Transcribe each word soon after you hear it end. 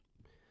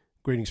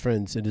Greetings,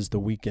 friends. It is the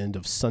weekend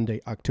of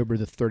Sunday, October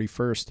the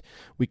 31st.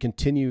 We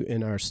continue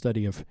in our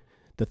study of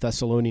the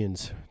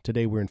Thessalonians.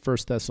 Today we're in 1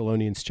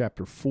 Thessalonians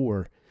chapter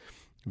 4,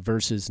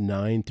 verses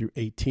 9 through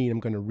 18.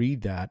 I'm going to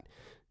read that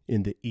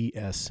in the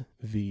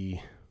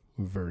ESV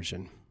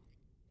version.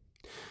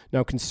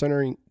 Now,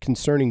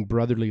 concerning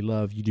brotherly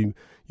love, you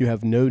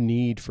have no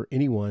need for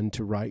anyone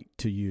to write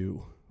to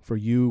you, for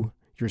you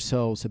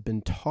yourselves have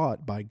been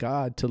taught by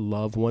God to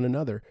love one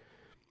another.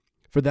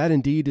 For that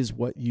indeed is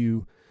what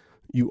you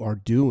are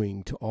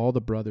doing to all the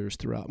brothers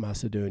throughout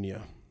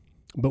Macedonia.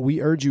 But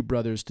we urge you,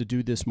 brothers, to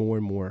do this more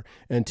and more,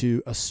 and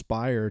to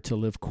aspire to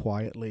live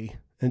quietly,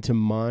 and to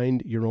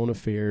mind your own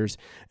affairs,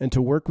 and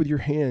to work with your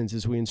hands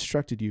as we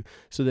instructed you,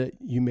 so that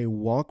you may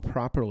walk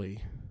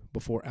properly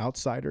before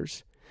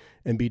outsiders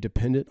and be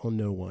dependent on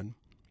no one.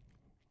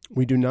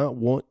 We do not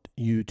want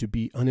you to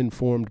be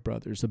uninformed,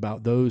 brothers,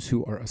 about those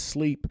who are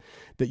asleep,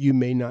 that you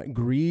may not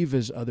grieve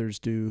as others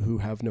do who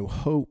have no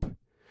hope.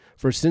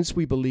 For since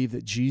we believe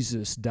that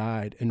Jesus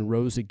died and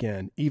rose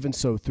again, even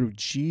so through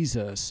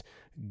Jesus,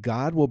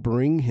 God will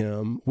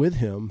bring with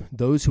him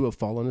those who have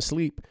fallen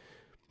asleep.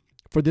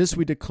 For this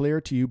we declare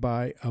to you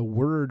by a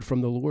word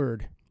from the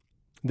Lord,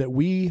 that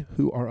we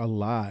who are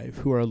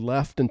alive, who are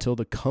left until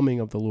the coming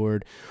of the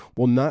Lord,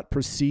 will not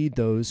precede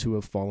those who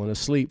have fallen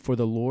asleep. For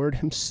the Lord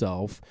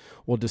himself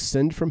will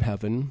descend from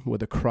heaven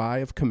with a cry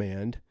of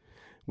command,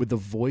 with the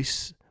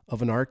voice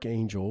of an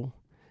archangel,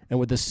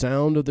 and with the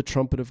sound of the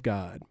trumpet of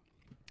God.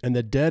 And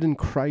the dead in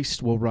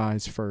Christ will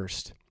rise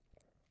first.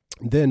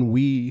 Then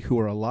we who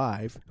are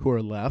alive, who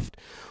are left,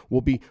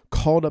 will be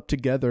called up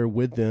together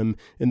with them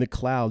in the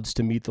clouds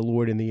to meet the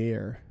Lord in the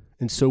air.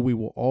 And so we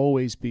will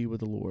always be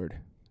with the Lord.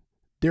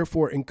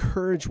 Therefore,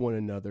 encourage one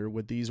another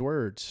with these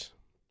words.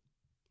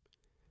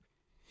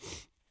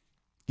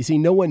 You see,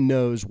 no one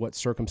knows what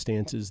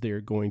circumstances they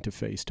are going to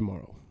face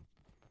tomorrow.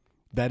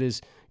 That is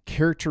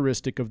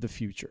characteristic of the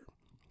future.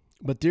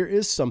 But there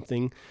is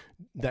something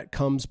that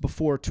comes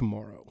before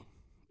tomorrow.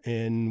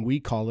 And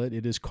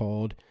it is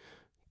called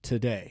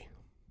today.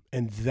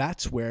 And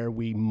that's where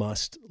we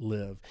must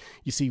live.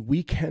 You see,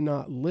 we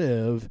cannot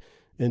live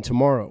in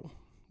tomorrow,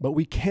 but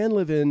we can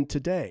live in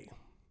today.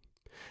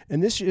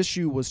 And this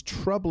issue was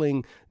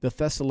troubling the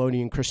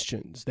Thessalonian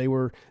Christians. They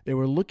were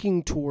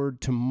looking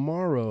toward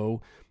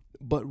tomorrow,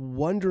 but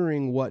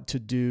wondering what to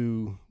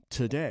do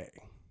today.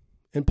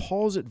 And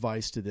Paul's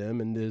advice to them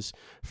in this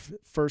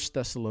First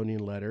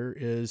Thessalonian letter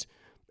is,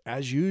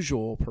 as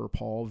usual, per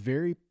Paul,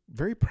 very,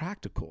 very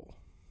practical.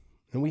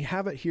 And we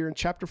have it here in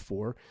chapter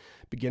 4,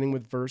 beginning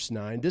with verse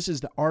 9. This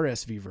is the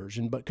RSV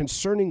version. But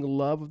concerning the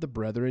love of the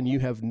brethren, you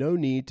have no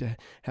need to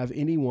have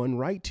anyone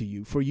write to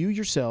you, for you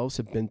yourselves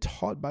have been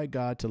taught by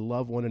God to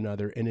love one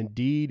another, and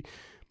indeed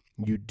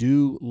you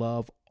do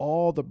love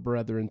all the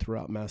brethren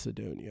throughout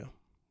Macedonia.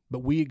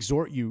 But we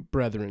exhort you,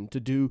 brethren, to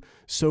do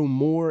so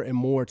more and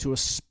more, to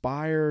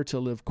aspire to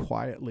live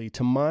quietly,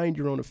 to mind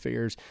your own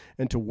affairs,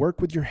 and to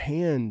work with your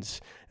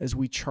hands as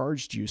we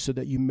charged you, so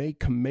that you may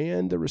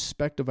command the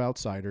respect of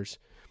outsiders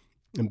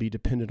and be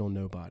dependent on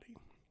nobody.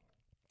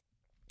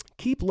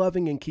 Keep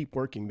loving and keep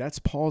working. That's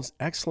Paul's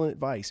excellent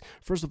advice.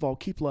 First of all,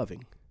 keep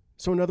loving.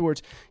 So in other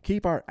words,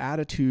 keep our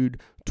attitude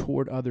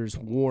toward others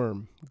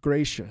warm,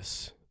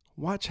 gracious.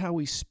 Watch how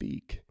we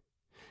speak.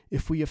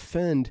 If we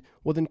offend,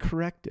 well, then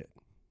correct it.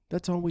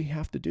 That's all we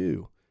have to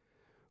do.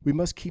 We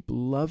must keep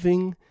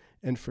loving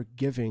and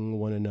forgiving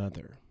one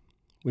another.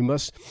 We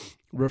must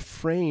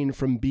refrain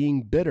from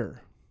being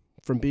bitter,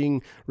 from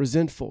being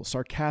resentful,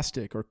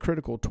 sarcastic, or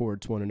critical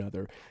towards one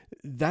another.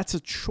 That's a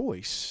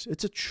choice.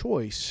 It's a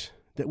choice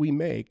that we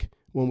make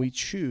when we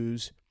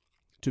choose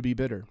to be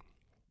bitter.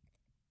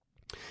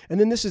 And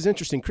then this is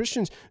interesting.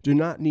 Christians do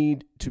not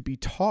need to be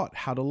taught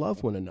how to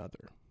love one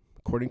another,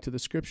 according to the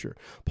Scripture.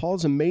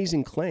 Paul's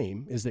amazing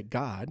claim is that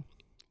God,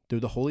 through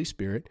the Holy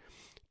Spirit,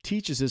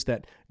 teaches us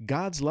that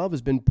God's love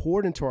has been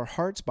poured into our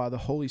hearts by the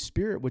Holy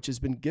Spirit, which has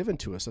been given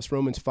to us. That's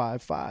Romans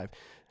 5:5.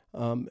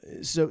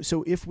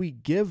 So if we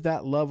give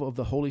that love of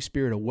the Holy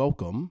Spirit a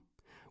welcome,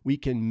 we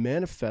can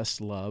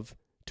manifest love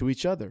to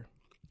each other.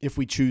 If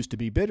we choose to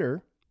be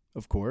bitter,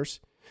 of course,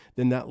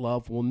 then that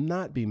love will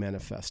not be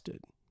manifested.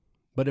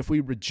 But if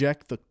we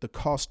reject the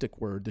caustic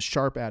word, the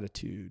sharp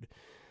attitude,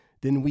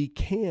 then we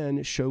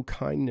can show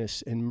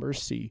kindness and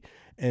mercy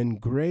and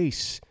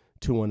grace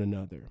to one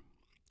another.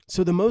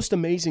 So the most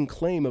amazing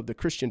claim of the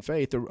Christian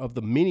faith, or of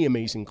the many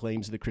amazing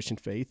claims of the Christian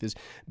faith, is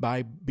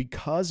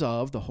because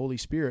of the Holy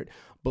Spirit,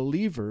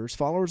 believers,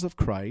 followers of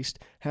Christ,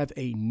 have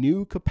a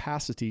new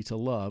capacity to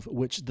love,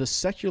 which the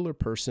secular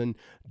person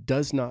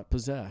does not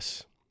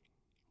possess.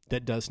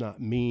 That does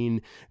not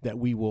mean that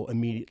we will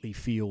immediately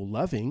feel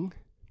loving.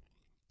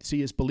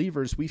 See, as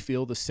believers, we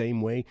feel the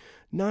same way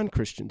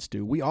non-Christians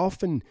do. We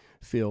often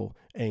feel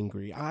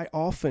angry. I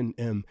often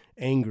am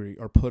angry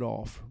or put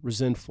off,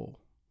 resentful,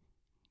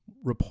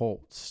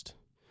 repulsed.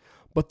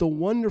 But the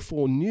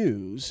wonderful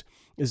news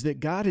is that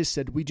God has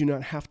said we do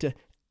not have to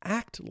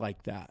act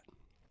like that.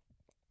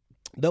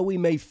 Though we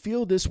may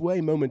feel this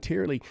way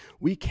momentarily,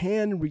 we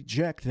can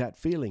reject that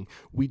feeling.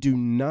 We do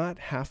not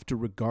have to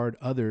regard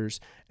others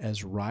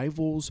as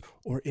rivals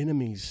or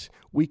enemies.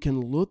 We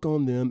can look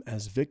on them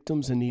as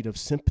victims in need of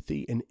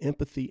sympathy and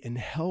empathy and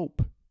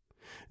help.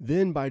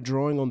 Then, by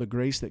drawing on the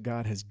grace that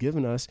God has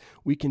given us,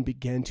 we can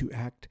begin to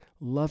act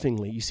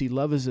lovingly. You see,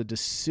 love is a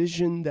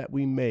decision that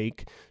we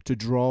make to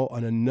draw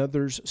on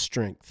another's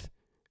strength,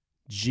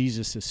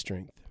 Jesus'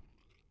 strength.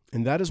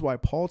 And that is why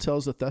Paul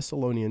tells the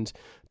Thessalonians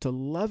to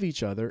love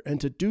each other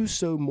and to do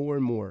so more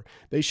and more.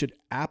 They should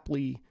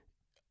aptly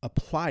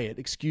apply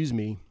it,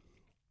 in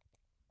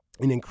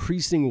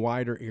increasing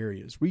wider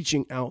areas,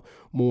 reaching out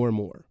more and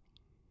more.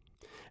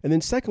 And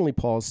then secondly,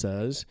 Paul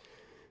says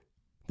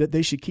that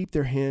they should keep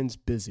their hands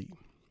busy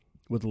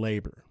with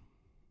labor.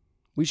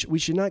 We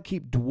should not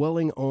keep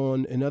dwelling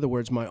on, in other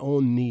words, my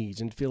own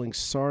needs and feeling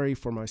sorry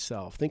for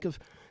myself. Think of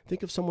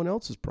someone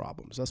else's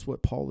problems. That's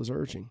what Paul is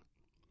urging.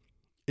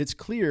 It's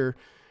clear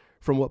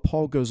from what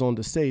Paul goes on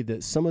to say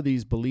that some of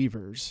these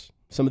believers,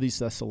 some of these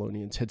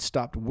Thessalonians, had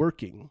stopped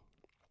working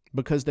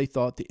because they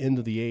thought the end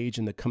of the age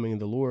and the coming of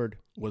the Lord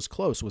was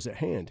close, was at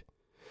hand.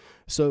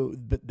 So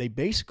they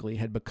basically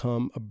had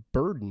become a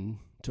burden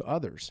to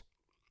others.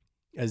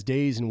 As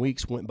days and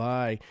weeks went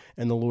by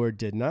and the Lord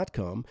did not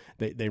come,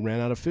 they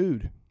ran out of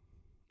food.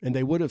 And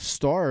they would have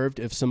starved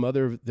if some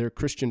other of their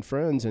Christian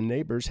friends and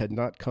neighbors had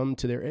not come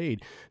to their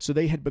aid. So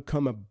they had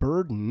become a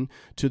burden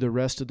to the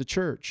rest of the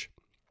church.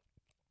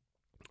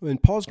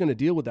 And Paul's going to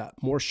deal with that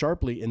more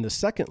sharply in the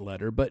second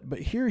letter, but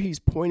here he's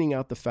pointing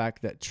out the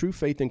fact that true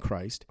faith in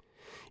Christ,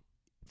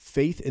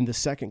 faith in the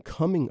second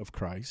coming of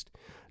Christ,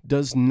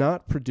 does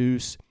not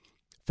produce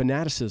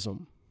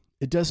fanaticism.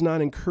 It does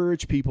not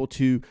encourage people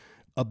to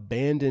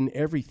abandon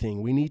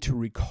everything. We need to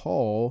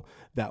recall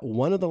that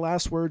one of the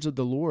last words of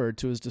the Lord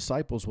to his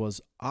disciples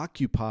was,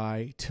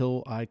 "Occupy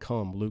till I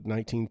come," Luke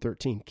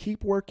 19:13.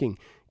 Keep working,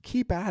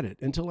 keep at it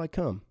until I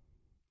come.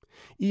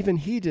 Even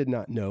he did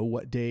not know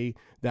what day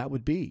that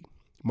would be.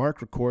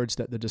 Mark records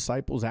that the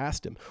disciples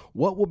asked him,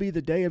 "What will be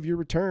the day of your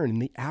return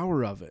and the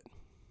hour of it?"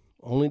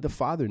 Only the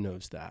Father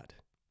knows that.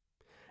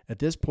 At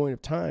this point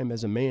of time,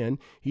 as a man,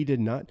 he did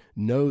not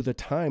know the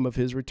time of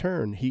his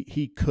return.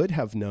 He could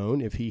have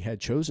known if he had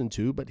chosen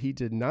to, but he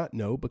did not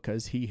know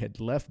because he had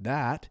left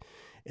that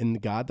in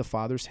God the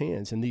Father's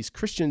hands. And these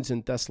Christians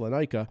in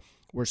Thessalonica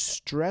were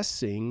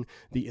stressing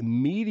the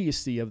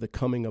immediacy of the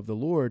coming of the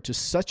Lord to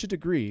such a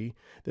degree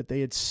that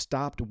they had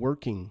stopped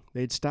working. They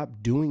had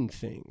stopped doing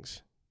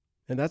things.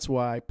 And that's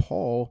why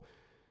Paul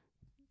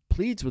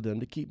pleads with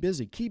them to keep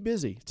busy. Keep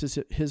busy, it's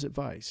his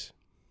advice.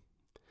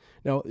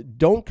 Now,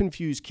 don't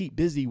confuse keep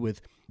busy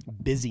with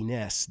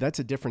busyness. That's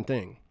a different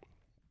thing.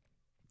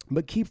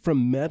 But keep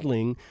from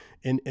meddling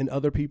in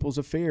other people's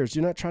affairs.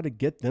 Do not try to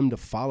get them to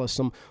follow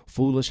some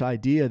foolish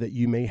idea that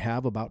you may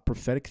have about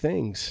prophetic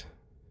things.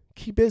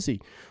 Keep busy,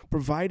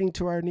 providing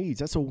to our needs.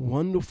 That's a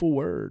wonderful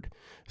word.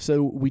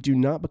 So we do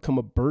not become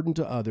a burden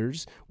to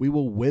others. We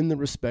will win the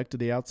respect of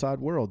the outside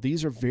world.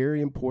 These are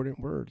very important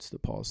words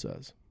that Paul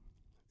says.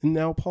 And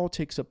now Paul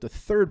takes up the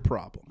third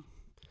problem,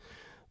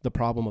 the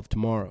problem of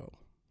tomorrow.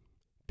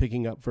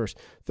 Picking up verse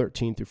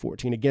 13 through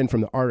 14, again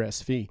from the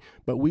RSV.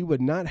 "But we would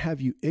not have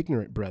you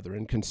ignorant,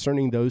 brethren,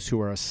 concerning those who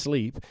are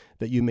asleep,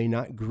 that you may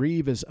not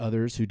grieve as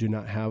others who do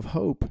not have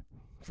hope.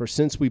 For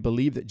since we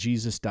believe that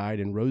Jesus died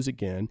and rose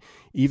again,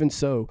 even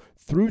so,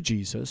 through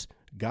Jesus,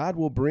 God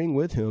will bring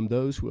with him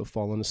those who have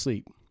fallen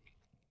asleep."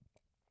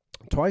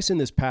 Twice in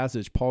this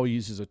passage, Paul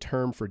uses a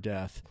term for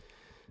death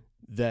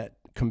that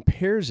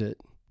compares it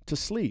to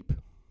sleep.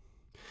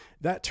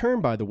 That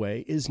term, by the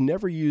way, is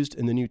never used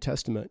in the New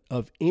Testament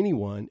of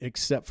anyone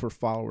except for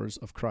followers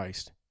of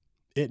Christ.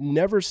 It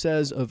never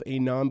says of a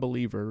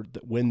non-believer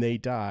that when they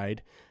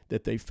died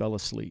that they fell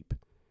asleep.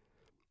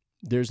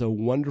 There's a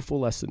wonderful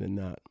lesson in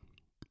that.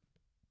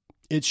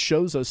 It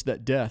shows us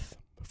that death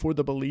for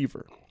the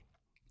believer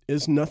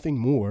is nothing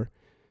more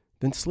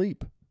than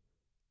sleep.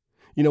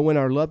 You know, when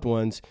our loved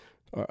ones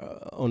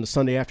on a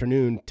Sunday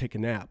afternoon take a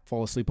nap,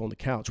 fall asleep on the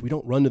couch, we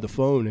don't run to the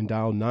phone and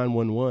dial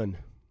 911.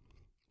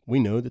 We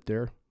know that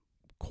they're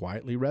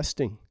quietly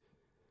resting,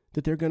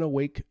 that they're going to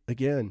wake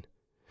again,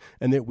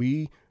 and that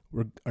we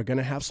are going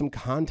to have some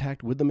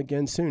contact with them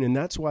again soon. And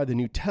that's why the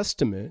New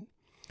Testament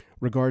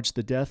regards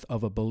the death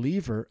of a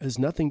believer as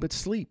nothing but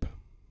sleep.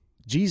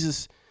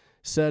 Jesus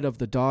said of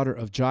the daughter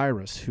of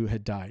Jairus who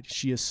had died,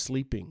 "She is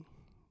sleeping."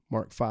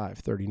 Mark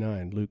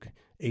 5:39, Luke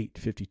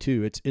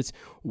 8:52.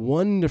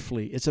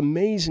 It's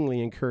amazingly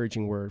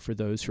encouraging word for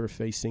those who are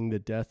facing the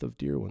death of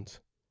dear ones.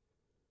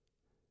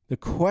 The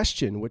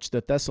question which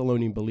the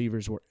Thessalonian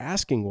believers were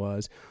asking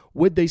was,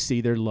 would they see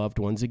their loved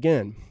ones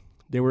again?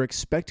 They were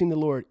expecting the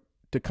Lord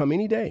to come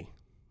any day,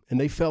 and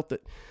they felt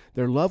that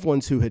their loved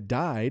ones who had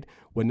died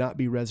would not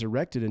be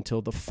resurrected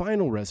until the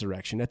final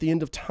resurrection. At the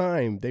end of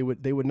time, they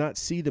would not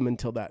see them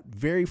until that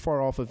very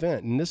far off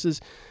event.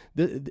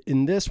 And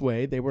in this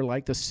way, they were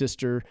like the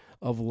sister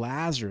of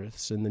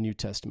Lazarus in the New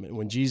Testament.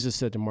 When Jesus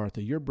said to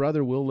Martha, "Your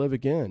brother will live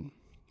again,"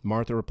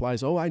 Martha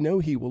replies, "Oh, I know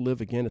he will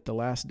live again at the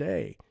last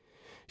day."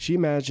 She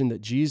imagined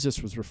that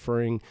Jesus was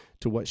referring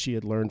to what she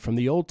had learned from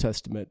the Old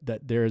Testament,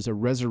 that there is a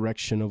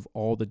resurrection of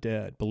all the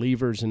dead,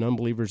 believers and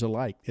unbelievers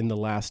alike, in the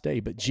last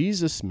day. But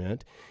Jesus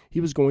meant he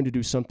was going to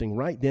do something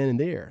right then and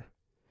there.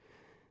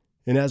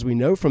 And as we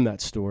know from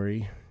that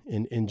story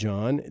in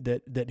John,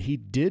 that he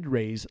did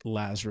raise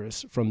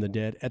Lazarus from the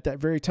dead at that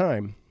very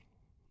time.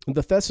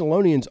 The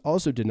Thessalonians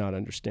also did not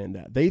understand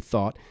that. They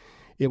thought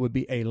it would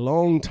be a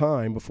long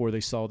time before they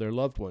saw their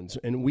loved ones.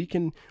 And we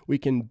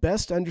can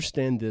best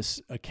understand this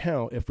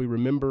account if we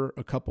remember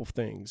a couple of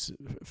things,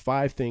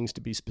 5 things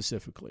to be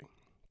specific.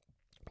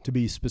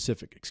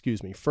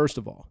 First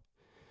of all,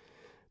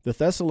 the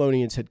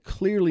Thessalonians had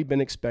clearly been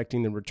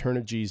expecting the return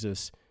of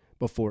Jesus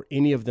before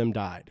any of them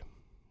died.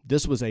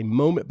 This was a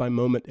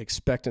moment-by-moment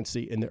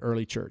expectancy in the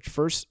early church.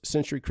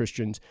 First-century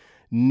Christians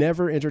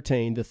never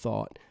entertained the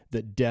thought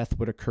that death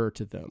would occur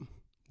to them.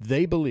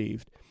 They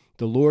believed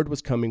the Lord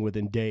was coming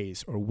within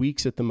days or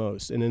weeks at the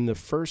most. And in the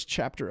first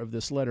chapter of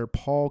this letter,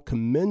 Paul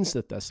commends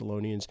the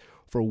Thessalonians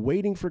for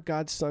waiting for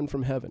God's Son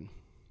from heaven.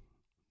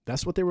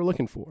 That's what they were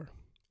looking for.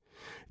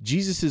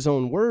 Jesus'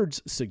 own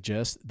words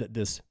suggest that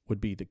this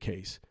would be the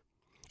case.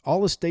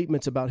 All his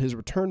statements about his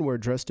return were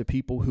addressed to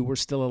people who were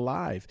still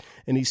alive,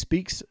 and he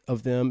speaks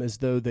of them as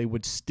though they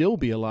would still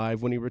be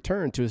alive when he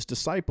returned. To his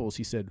disciples,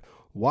 he said,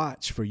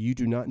 "Watch, for you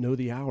do not know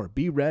the hour.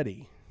 Be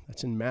ready."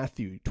 That's in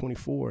Matthew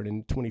 24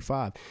 and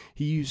 25.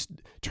 He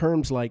used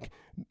terms like,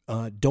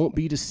 don't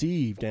be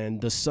deceived, and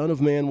the Son of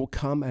Man will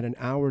come at an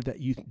hour that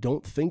you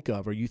don't think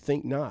of or you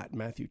think not,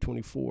 Matthew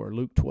 24,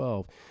 Luke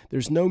 12.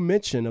 There's no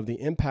mention of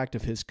the impact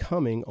of his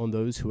coming on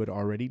those who had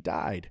already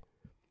died.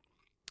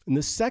 And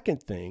the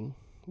second thing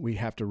we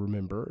have to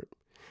remember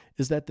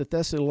is that the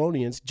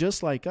Thessalonians,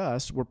 just like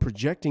us, were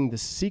projecting the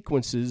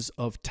sequences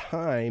of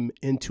time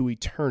into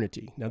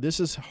eternity. Now, this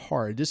is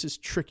hard. This is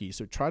tricky,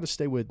 so try to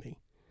stay with me.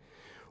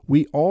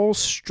 We all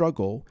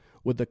struggle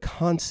with the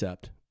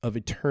concept of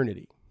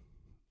eternity.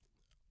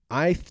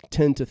 We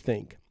tend to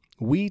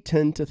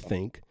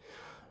think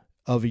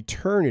of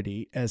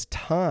eternity as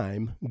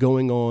time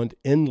going on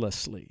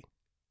endlessly.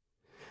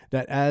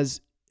 That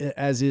as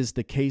is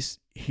the case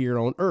here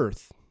on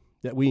earth,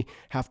 that we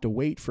have to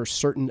wait for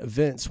certain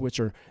events which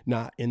are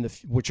yet in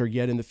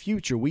the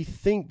future. We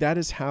think that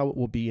is how it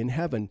will be in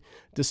heaven,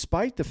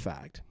 despite the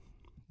fact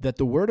that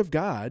the Word of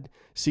God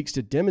seeks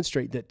to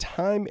demonstrate that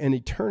time and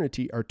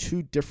eternity are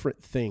 2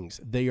 different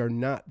things. They are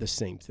not the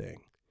same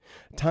thing.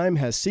 Time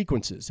has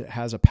sequences. It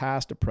has a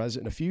past, a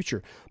present, and a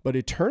future. But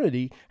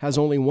eternity has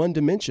only one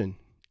dimension.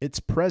 It's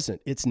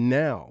present. It's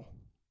now.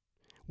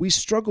 We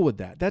struggle with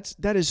that.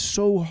 That is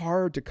so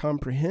hard to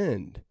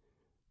comprehend.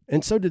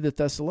 And so did the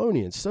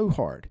Thessalonians, so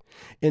hard.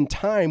 In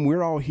time,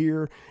 we're all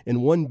here in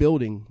one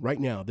building right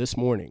now, this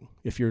morning.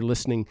 If you're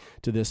listening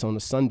to this on a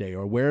Sunday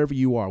or wherever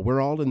you are,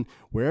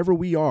 wherever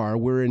we are,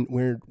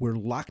 we're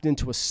locked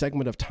into a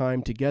segment of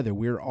time together.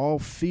 We're all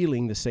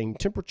feeling the same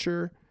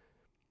temperature.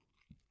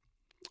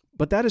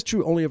 But that is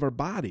true only of our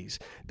bodies.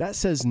 That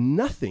says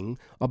nothing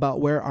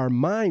about where our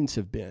minds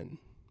have been.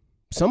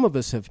 Some of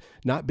us have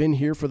not been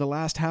here for the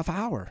last half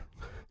hour.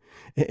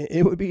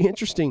 It would be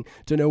interesting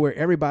to know where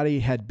everybody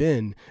had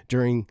been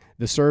during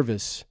the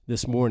service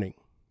this morning.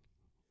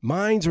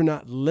 Minds are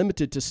not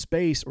limited to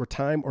space or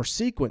time or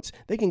sequence.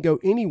 They can go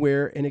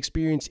anywhere and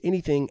experience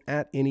anything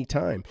at any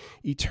time.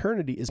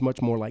 Eternity is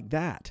much more like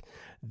that.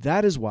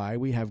 That is why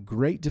we have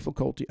great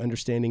difficulty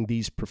understanding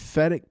these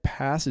prophetic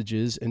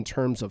passages in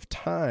terms of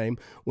time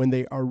when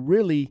they are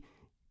really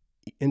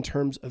in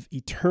terms of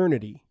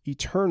eternity,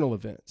 eternal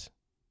events.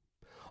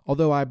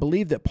 Although I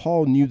believe that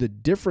Paul knew the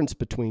difference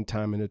between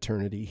time and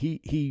eternity,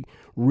 he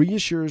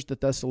reassures the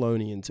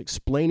Thessalonians,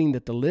 explaining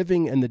that the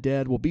living and the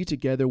dead will be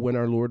together when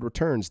our Lord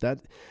returns.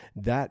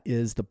 That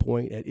is the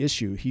point at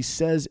issue. He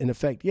says, in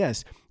effect,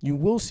 yes, you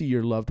will see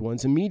your loved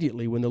ones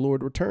immediately when the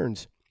Lord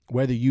returns.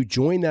 Whether you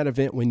join that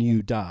event when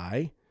you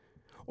die,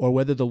 or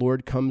whether the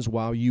Lord comes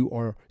while you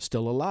are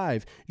still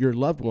alive, your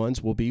loved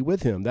ones will be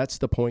with him. That's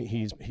the point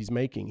he's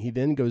making. He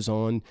then goes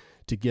on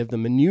to give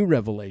them a new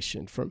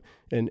revelation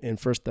in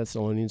 1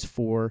 Thessalonians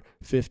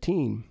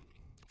 4:15.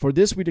 For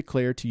this we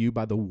declare to you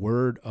by the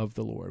word of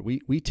the Lord.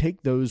 We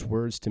take those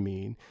words to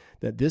mean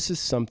that this is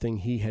something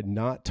he had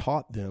not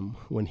taught them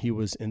when he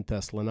was in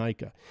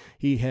Thessalonica.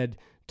 He had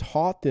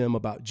taught them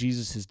about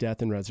Jesus' death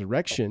and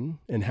resurrection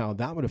and how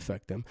that would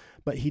affect them,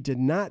 but he did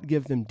not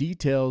give them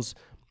details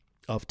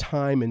of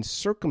time and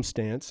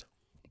circumstance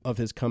of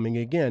his coming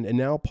again. And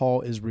now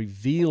Paul is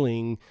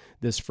revealing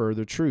this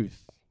further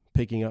truth,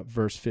 picking up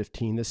verse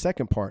 15, the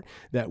second part,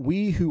 that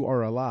we who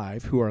are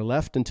alive, who are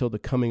left until the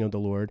coming of the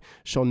Lord,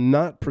 shall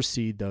not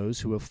precede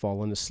those who have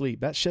fallen asleep.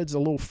 That sheds a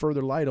little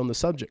further light on the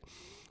subject.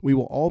 We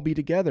will all be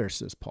together,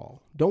 says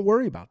Paul. Don't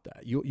worry about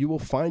that. You will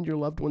find your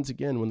loved ones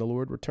again when the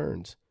Lord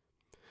returns.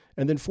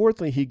 And then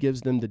fourthly, he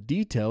gives them the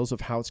details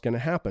of how it's going to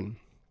happen.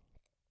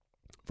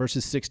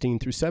 Verses 16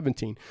 through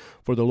 17,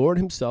 for the Lord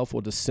himself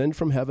will descend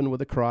from heaven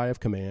with a cry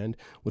of command,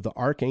 with the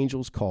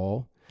archangel's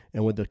call,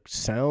 and with the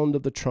sound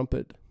of the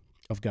trumpet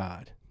of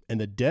God. And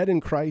the dead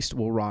in Christ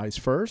will rise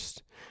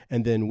first,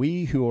 and then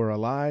we who are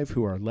alive,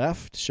 who are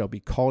left, shall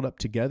be called up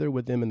together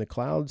with them in the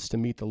clouds to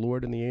meet the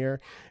Lord in the air,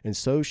 and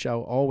so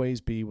shall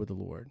always be with the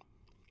Lord.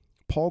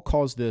 Paul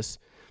calls this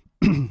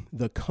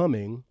the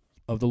coming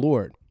of the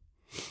Lord.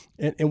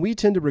 And we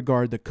tend to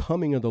regard the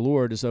coming of the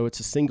Lord as though it's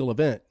a single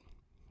event.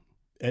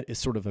 It's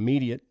sort of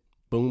immediate,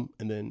 boom,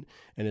 and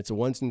it's a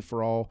once and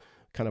for all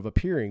kind of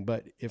appearing.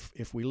 But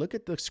if we look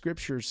at the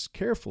scriptures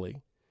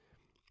carefully,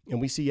 and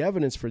we see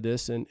evidence for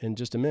this in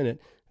just a minute,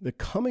 the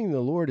coming of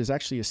the Lord is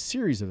actually a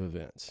series of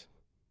events.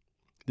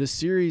 This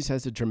series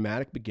has a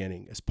dramatic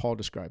beginning, as Paul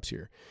describes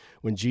here,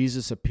 when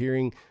Jesus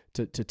appearing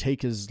to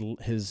take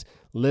his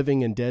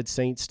living and dead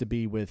saints to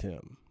be with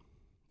him.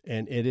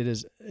 And it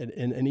is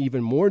an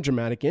even more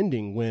dramatic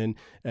ending when,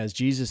 as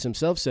Jesus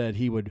himself said,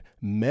 he would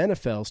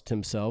manifest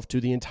himself to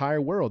the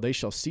entire world. They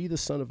shall see the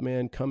Son of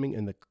Man coming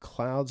in the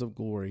clouds of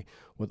glory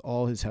with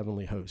all his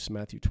heavenly hosts.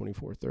 Matthew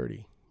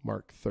 24:30,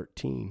 Mark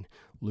 13,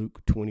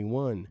 Luke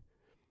 21.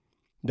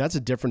 That's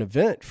a different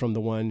event from the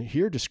one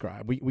here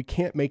described. We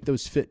can't make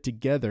those fit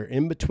together.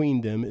 In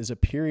between them is a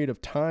period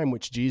of time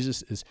which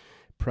Jesus is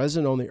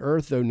present on the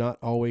earth, though not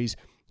always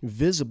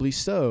visibly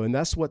so. And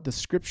that's what the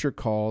scripture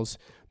calls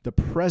the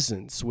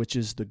presence, which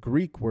is the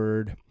Greek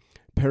word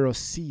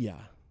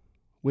parousia,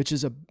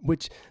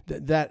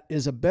 that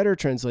is a better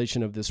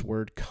translation of this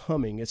word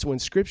coming. It's when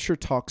scripture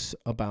talks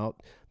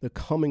about the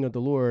coming of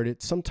the Lord,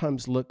 it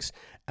sometimes looks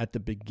at the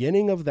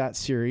beginning of that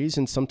series,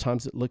 and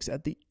sometimes it looks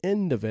at the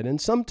end of it. And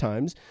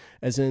sometimes,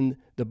 as in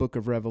the book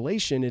of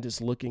Revelation, it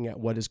is looking at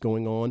what is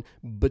going on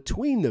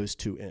between those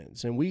two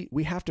ends. And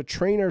we have to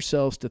train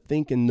ourselves to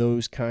think in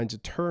those kinds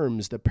of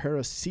terms. The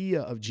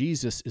parousia of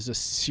Jesus is a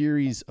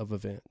series of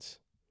events.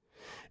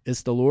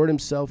 It's the Lord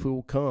himself who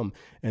will come,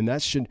 and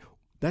that should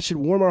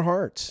warm our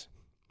hearts.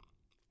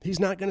 He's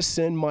not going to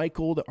send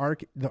Michael, the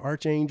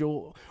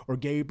archangel, or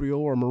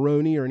Gabriel, or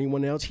Moroni, or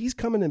anyone else. He's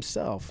coming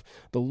himself.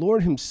 The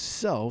Lord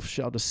himself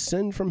shall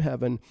descend from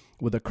heaven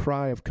with a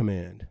cry of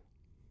command.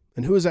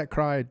 And who is that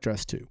cry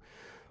addressed to?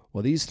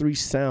 Well, these three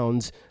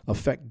sounds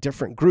affect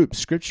different groups.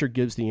 Scripture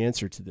gives the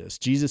answer to this.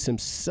 Jesus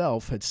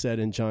himself had said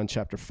in John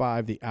chapter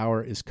 5, the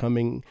hour is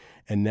coming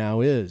and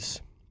now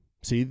is.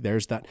 See,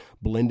 there's that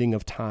blending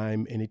of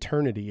time and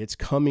eternity. It's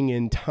coming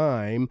in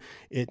time.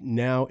 It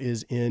now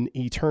is in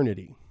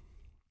eternity.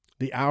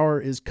 The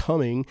hour is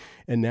coming,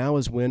 and now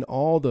is when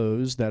all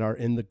those that are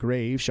in the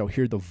grave shall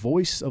hear the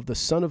voice of the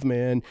Son of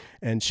Man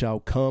and shall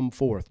come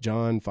forth.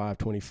 John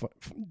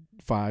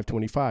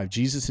 5:25.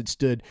 Jesus had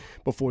stood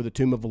before the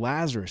tomb of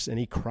Lazarus, and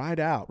he cried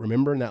out,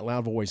 remember in that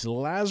loud voice,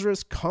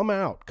 Lazarus, come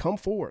out, come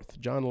forth.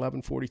 John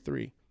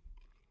 11:43.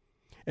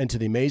 And to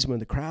the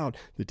amazement of the crowd,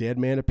 the dead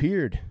man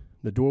appeared.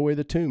 The doorway of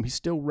the tomb. He's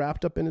still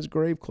wrapped up in his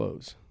grave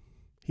clothes.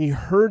 He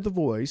heard the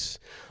voice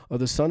of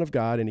the Son of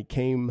God, and he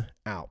came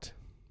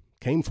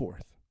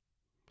forth.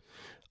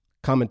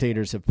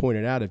 Commentators have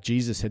pointed out if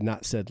Jesus had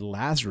not said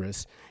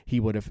Lazarus, he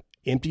would have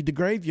emptied the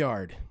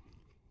graveyard.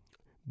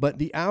 But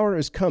the hour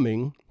is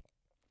coming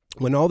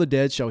when all the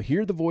dead shall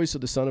hear the voice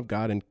of the Son of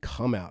God and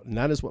come out. And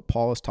that is what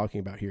Paul is talking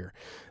about here.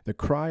 The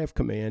cry of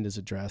command is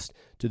addressed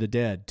to the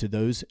dead, to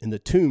those in the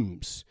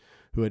tombs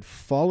who had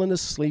fallen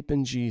asleep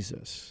in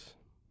Jesus.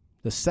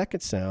 The second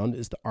sound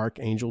is the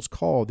archangel's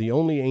call. The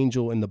only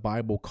angel in the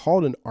Bible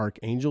called an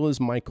archangel is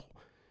Michael.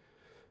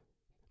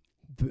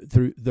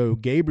 Though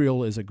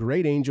Gabriel is a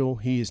great angel,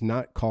 he is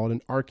not called an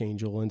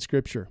archangel in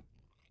Scripture.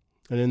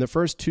 And in the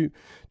first two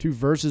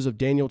verses of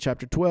Daniel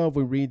chapter 12,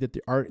 we read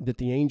that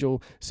the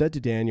angel said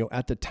to Daniel,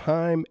 At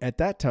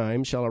that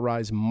time shall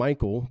arise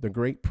Michael, the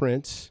great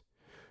prince,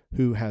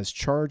 who has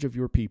charge of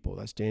your people.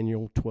 That's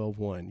Daniel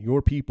 12:1.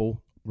 Your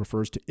people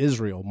refers to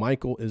Israel.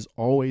 Michael is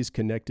always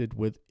connected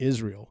with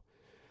Israel.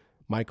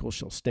 Michael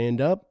shall stand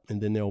up,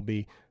 and then there'll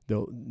be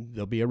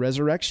a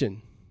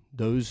resurrection.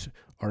 Those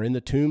are in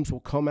the tombs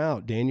will come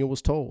out, Daniel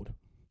was told.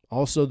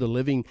 Also, the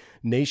living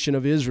nation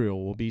of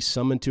Israel will be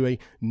summoned to a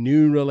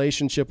new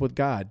relationship with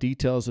God.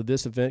 Details of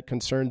this event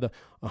concern the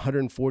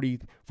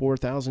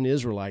 144,000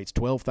 Israelites,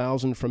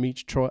 12,000 from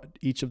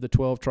each of the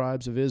 12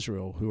 tribes of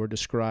Israel, who are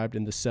described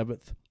in the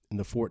 7th and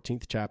the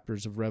 14th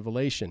chapters of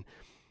Revelation.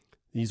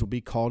 These will be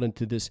called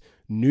into this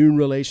new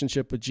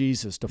relationship with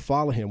Jesus to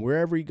follow him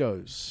wherever he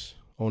goes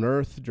on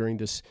earth during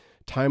this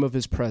time of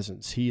his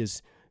presence. He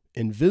is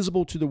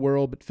invisible to the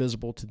world, but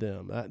visible to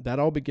them. That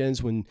all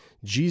begins when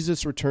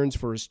Jesus returns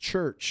for his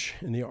church,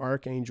 and the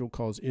archangel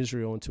calls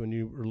Israel into a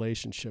new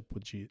relationship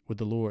with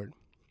the Lord.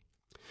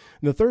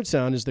 And the third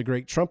sound is the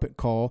great trumpet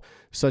call,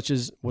 such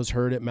as was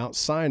heard at Mount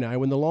Sinai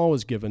when the law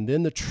was given.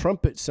 Then the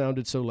trumpet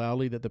sounded so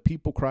loudly that the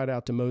people cried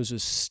out to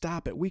Moses,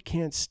 Stop it, we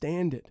can't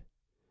stand it.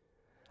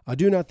 I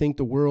do not think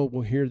the world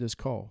will hear this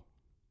call.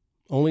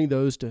 Only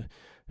those to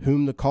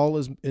whom the call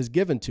is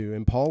given to.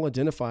 And Paul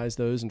identifies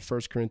those in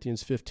 1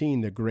 Corinthians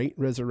 15, the great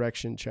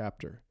resurrection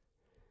chapter.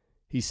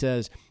 He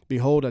says,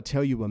 Behold, I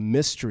tell you a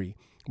mystery.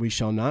 We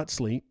shall not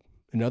sleep.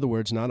 In other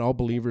words, not all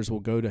believers will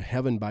go to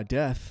heaven by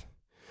death,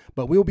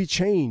 but we'll be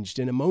changed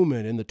in a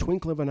moment, in the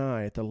twinkle of an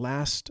eye, at the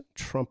last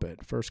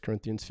trumpet, 1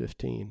 Corinthians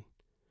 15.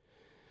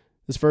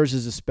 This verse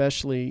is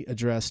especially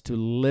addressed to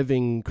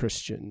living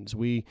Christians.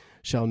 We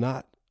shall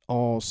not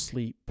all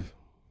sleep.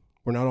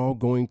 We're not all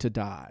going to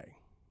die.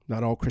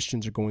 Not all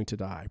Christians are going to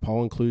die.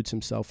 Paul includes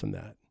himself in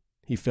that.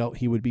 He felt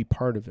he would be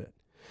part of it.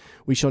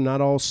 We shall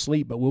not all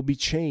sleep, but we'll be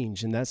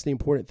changed. And that's the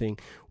important thing.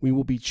 We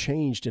will be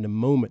changed in a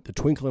moment, the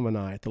twinkle of an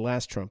eye, at the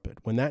last trumpet.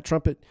 When that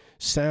trumpet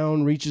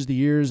sound reaches the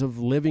ears of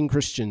living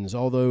Christians,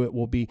 although it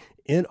will be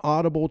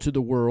inaudible to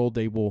the world,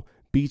 they will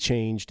be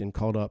changed and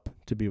called up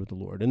to be with the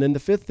Lord. And then the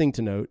fifth thing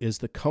to note is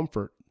the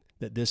comfort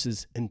that this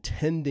is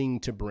intending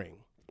to bring.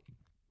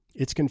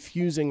 It's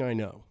confusing, I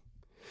know.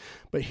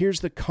 But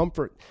here's the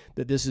comfort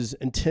that this is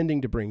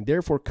intending to bring.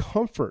 Therefore,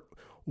 comfort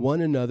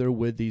one another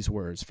with these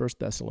words. 1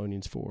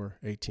 Thessalonians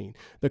 4:18.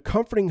 The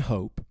comforting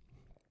hope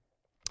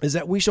is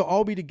that we shall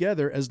all be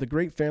together as the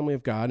great family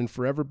of God and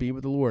forever be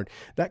with the Lord.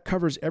 That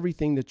covers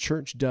everything the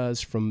church does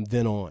from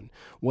then on.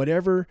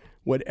 Whatever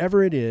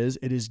it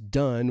is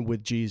done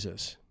with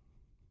Jesus.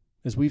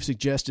 As we've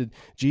suggested,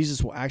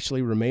 Jesus will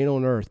actually remain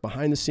on earth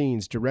behind the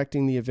scenes,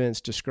 directing the events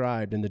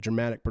described in the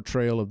dramatic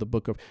portrayal of the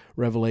book of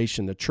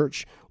Revelation. The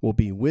church will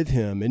be with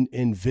him,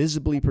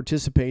 invisibly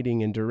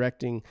participating and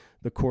directing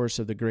the course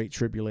of the Great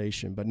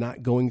Tribulation, but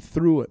not going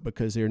through it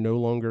because they're no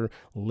longer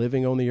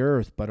living on the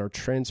earth, but are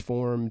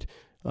transformed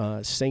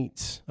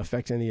saints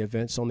affecting the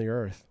events on the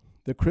earth.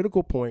 The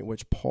critical point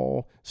which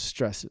Paul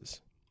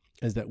stresses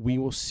is that we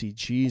will see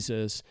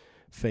Jesus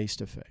face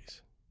to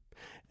face.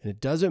 And it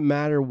doesn't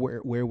matter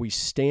where we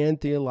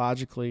stand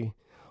theologically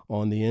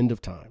on the end of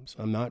times.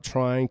 I'm not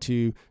trying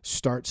to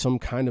start some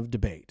kind of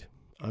debate.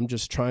 I'm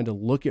just trying to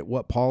look at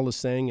what Paul is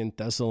saying in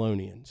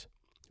Thessalonians.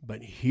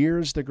 But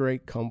here's the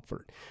great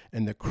comfort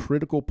and the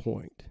critical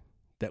point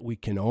that we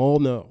can all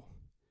know.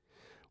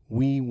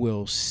 We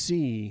will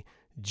see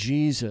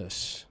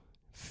Jesus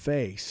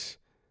face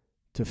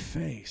to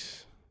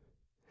face.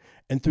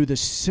 And through the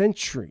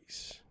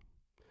centuries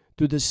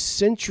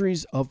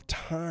of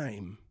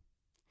time,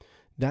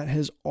 that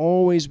has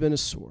always been a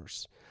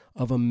source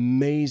of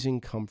amazing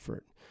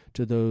comfort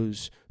to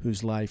those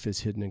whose life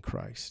is hidden in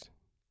Christ.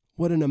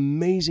 What an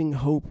amazing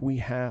hope we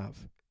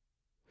have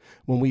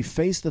when we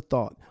face the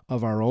thought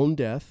of our own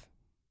death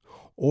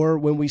or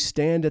when we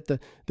stand at the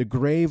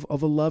grave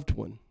of a loved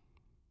one.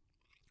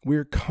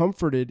 We're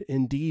comforted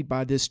indeed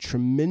by this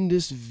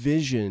tremendous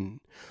vision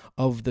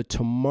of the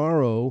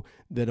tomorrow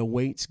that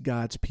awaits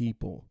God's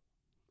people.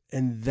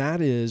 And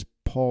that is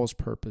Paul's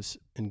purpose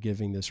in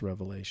giving this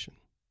revelation.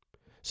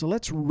 So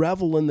let's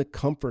revel in the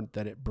comfort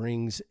that it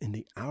brings in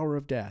the hour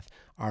of death,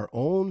 our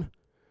own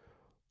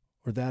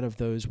or that of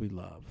those we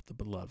love, the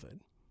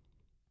beloved.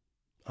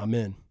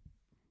 Amen,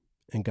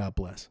 and God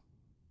bless.